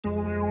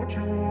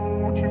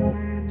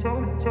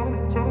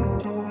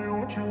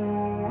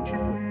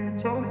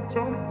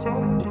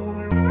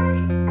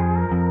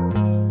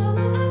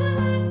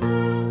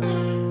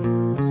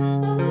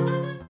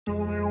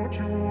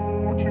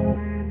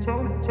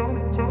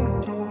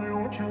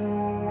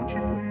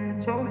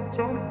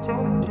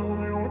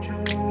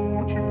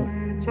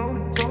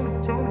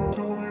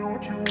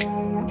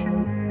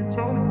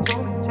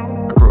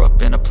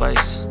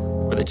place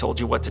where they told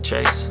you what to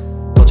chase,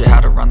 told you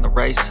how to run the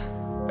race.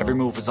 Every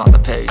move was on the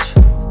page,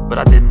 but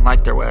I didn't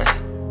like their way.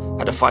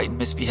 Had to fight and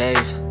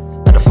misbehave,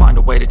 had to find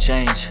a way to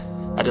change,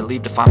 had to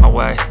leave to find my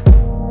way.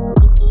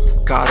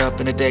 Caught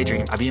up in a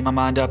daydream, I beat my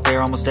mind up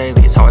there almost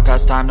daily. It's how I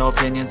pass time, no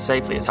opinions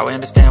safely. It's how I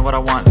understand what I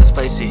want in this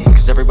place, see.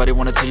 Cause everybody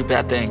wanna tell you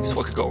bad things,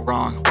 what could go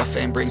wrong, what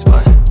fame brings.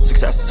 But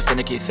success is a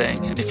finicky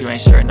thing, and if you ain't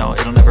sure, no,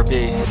 it'll never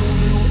be.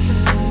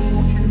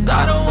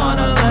 I don't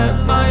wanna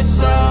let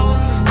myself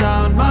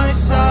down,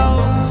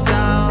 myself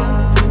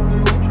down.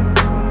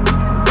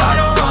 I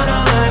don't wanna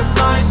let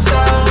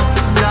myself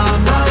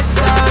down,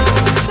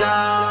 myself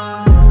down.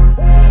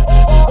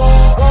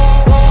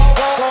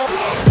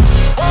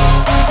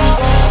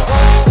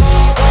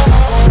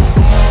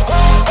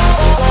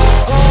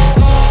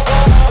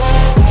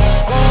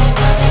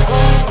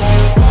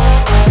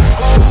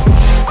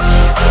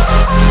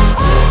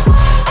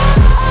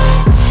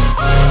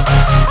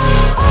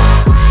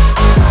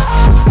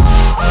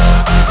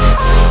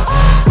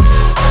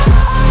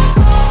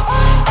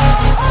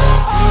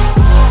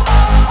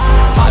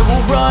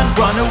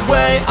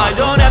 I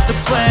don't have to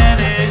plan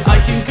it, I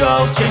can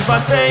go change my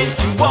fate.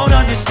 You won't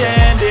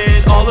understand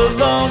it, all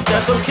alone,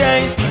 that's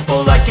okay.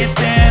 People I can't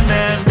stand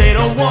them, they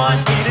don't want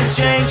me to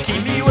change.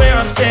 Keep me where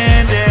I'm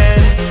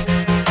standing,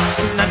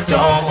 and I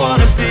don't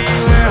wanna be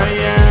where I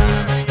am.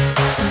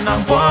 And I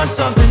want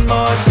something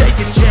more, take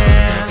a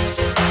chance.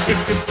 It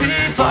could be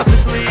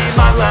possibly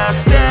my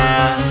last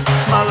dance,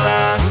 my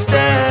last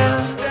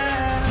dance.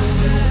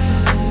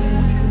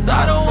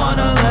 I don't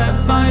wanna let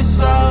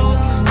myself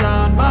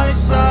down,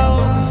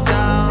 myself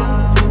down.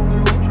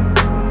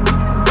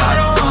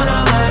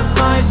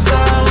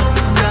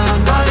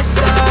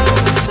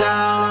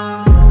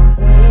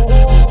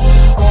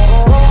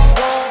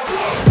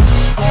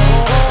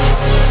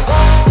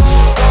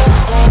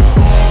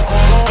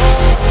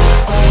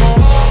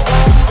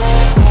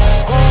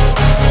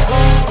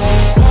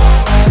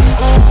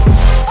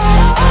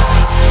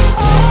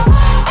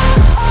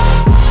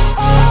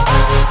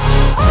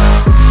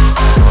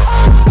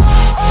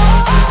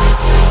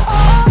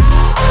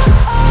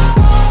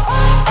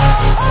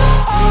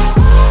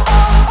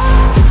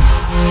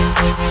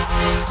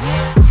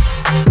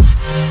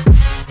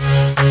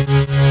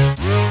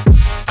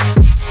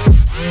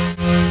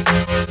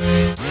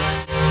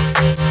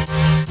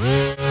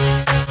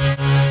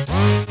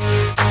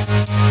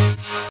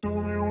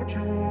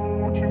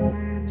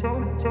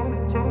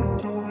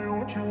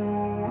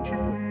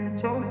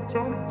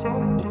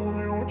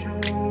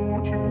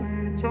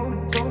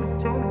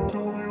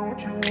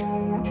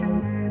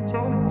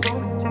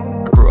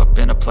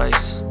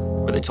 Place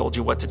where they told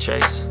you what to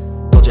chase,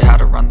 told you how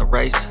to run the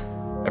race.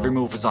 Every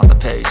move was on the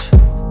page,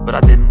 but I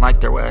didn't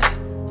like their way.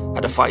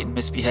 Had to fight and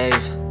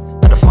misbehave,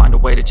 had to find a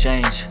way to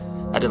change,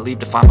 had to leave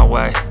to find my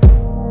way.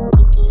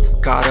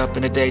 Caught up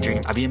in a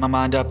daydream, I beat my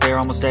mind up there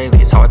almost daily.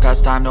 It's how I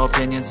pass time, no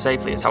opinions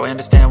safely. It's how I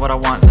understand what I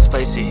want in this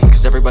place, see.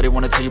 Cause everybody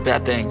wanna tell you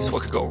bad things,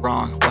 what could go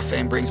wrong, what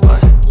fame brings. But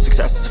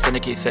success is a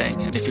finicky thing,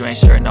 and if you ain't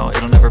sure, no,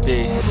 it'll never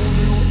be.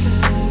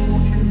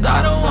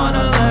 I don't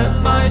wanna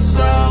let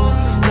myself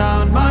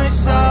down,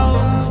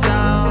 myself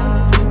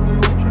down.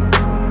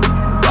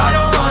 I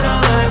don't wanna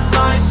let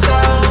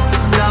myself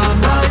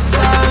down,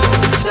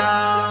 myself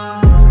down.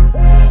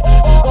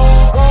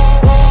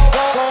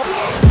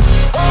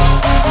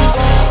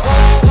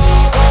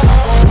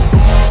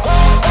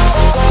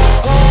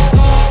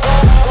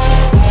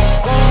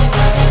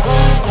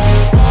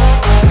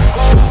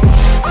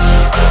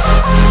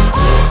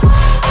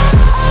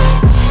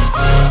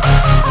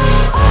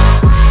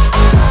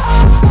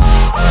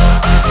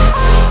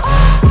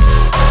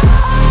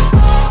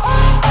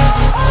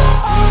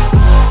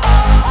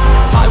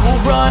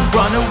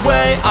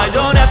 I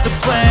don't have to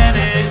plan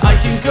it, I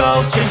can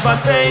go change my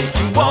fate.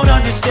 You won't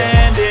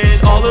understand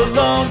it, all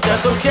alone,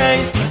 that's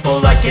okay.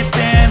 People I can't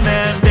stand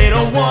them, they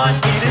don't want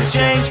me to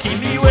change. Keep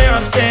me where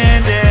I'm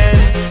standing,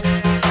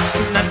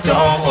 and I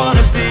don't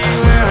wanna be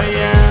where I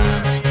am.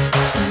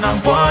 And I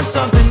want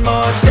something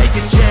more, take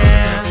a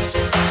chance.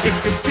 It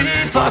could be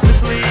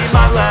possibly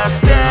my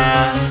last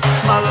dance,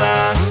 my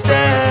last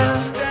dance.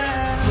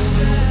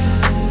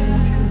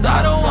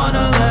 I don't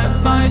wanna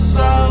let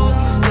myself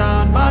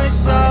down,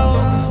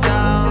 myself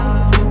down.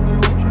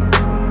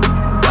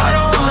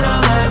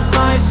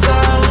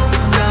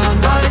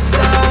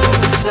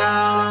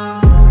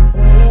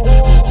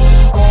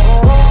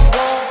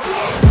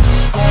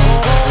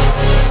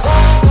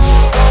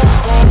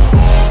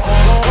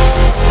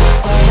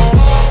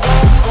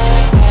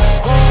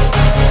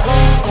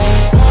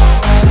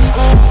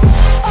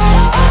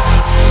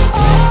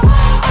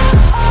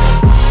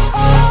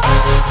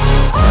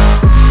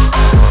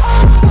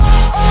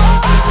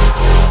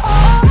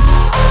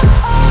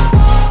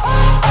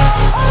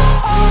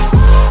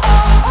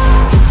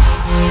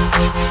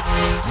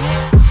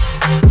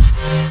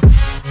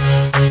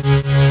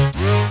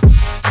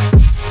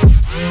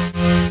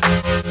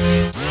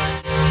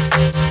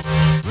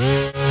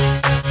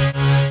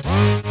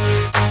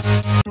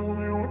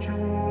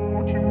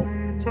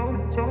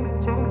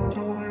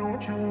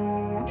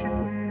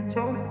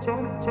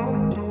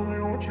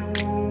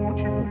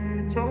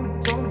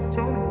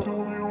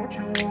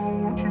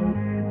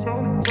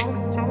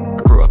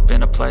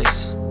 in a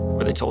place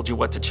where they told you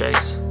what to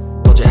chase,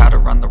 told you how to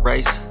run the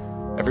race.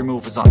 Every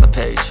move was on the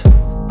page,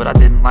 but I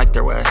didn't like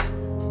their way.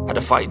 Had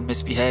to fight and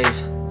misbehave,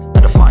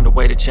 had to find a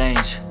way to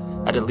change,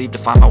 had to leave to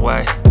find my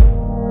way.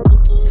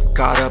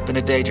 Caught up in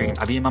a daydream,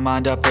 I beat my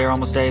mind up there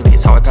almost daily.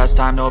 It's how I pass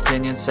time, no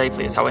opinions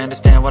safely. It's how I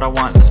understand what I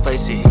want in this place,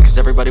 see. Cause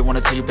everybody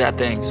wanna tell you bad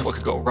things, what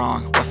could go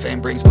wrong, what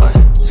fame brings. But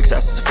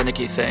success is a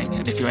finicky thing,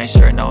 and if you ain't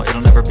sure, no,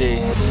 it'll never be.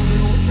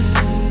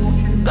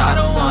 I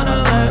don't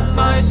wanna let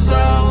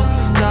myself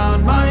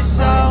down,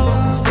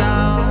 myself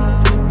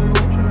down.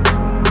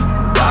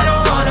 I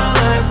don't wanna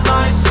let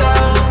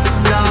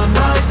myself down,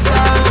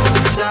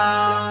 myself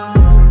down.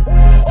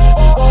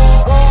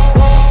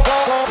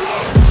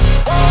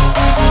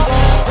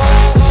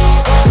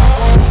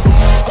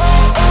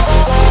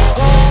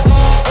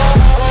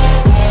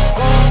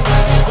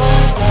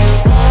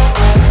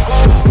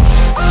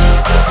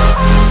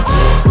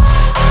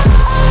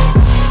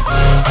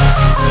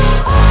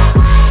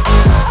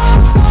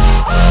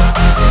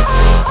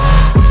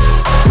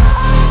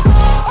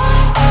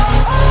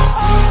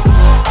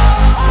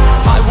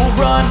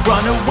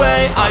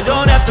 I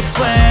don't have to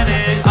plan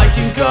it, I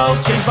can go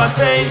change my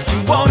fate.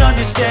 You won't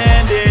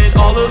understand it,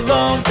 all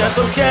alone, that's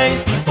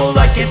okay. People,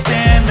 I can't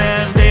stand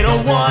them, they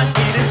don't want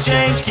me to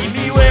change. Keep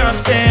me where I'm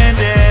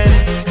standing,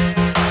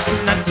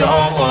 and I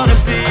don't wanna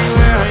be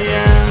where I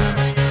am.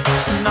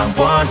 And I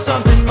want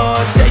something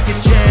more, take a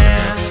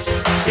chance.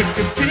 It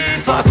could be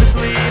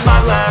possibly my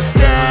last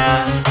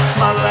dance,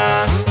 my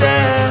last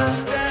dance.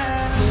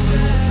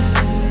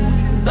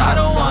 And I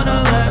don't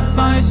wanna let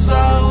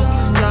myself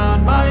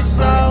down,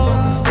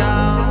 myself down.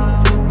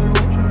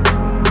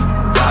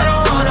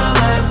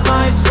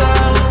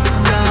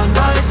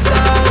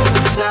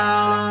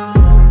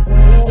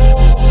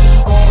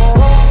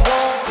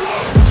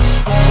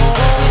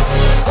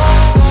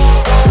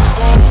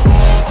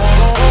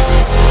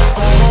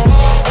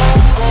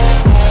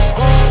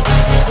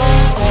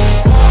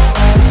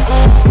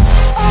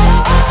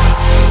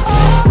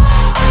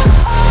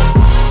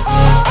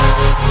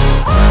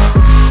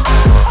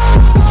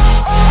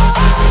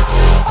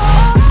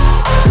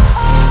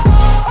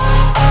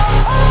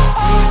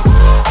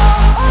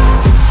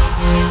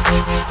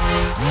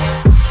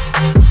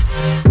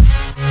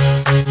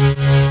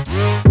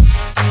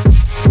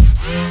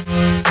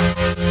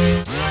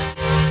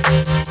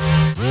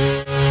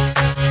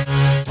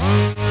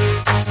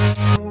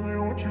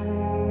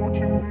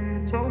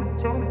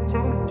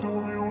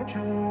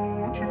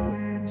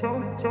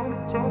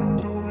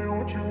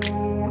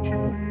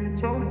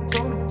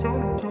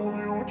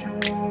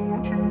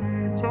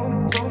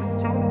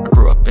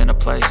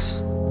 Place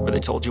where they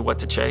told you what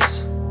to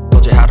chase,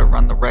 told you how to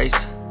run the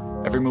race.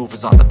 Every move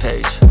was on the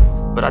page,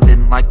 but I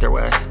didn't like their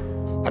way.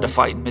 Had to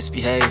fight and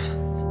misbehave,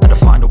 had to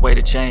find a way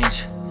to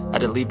change, had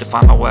to leave to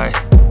find my way.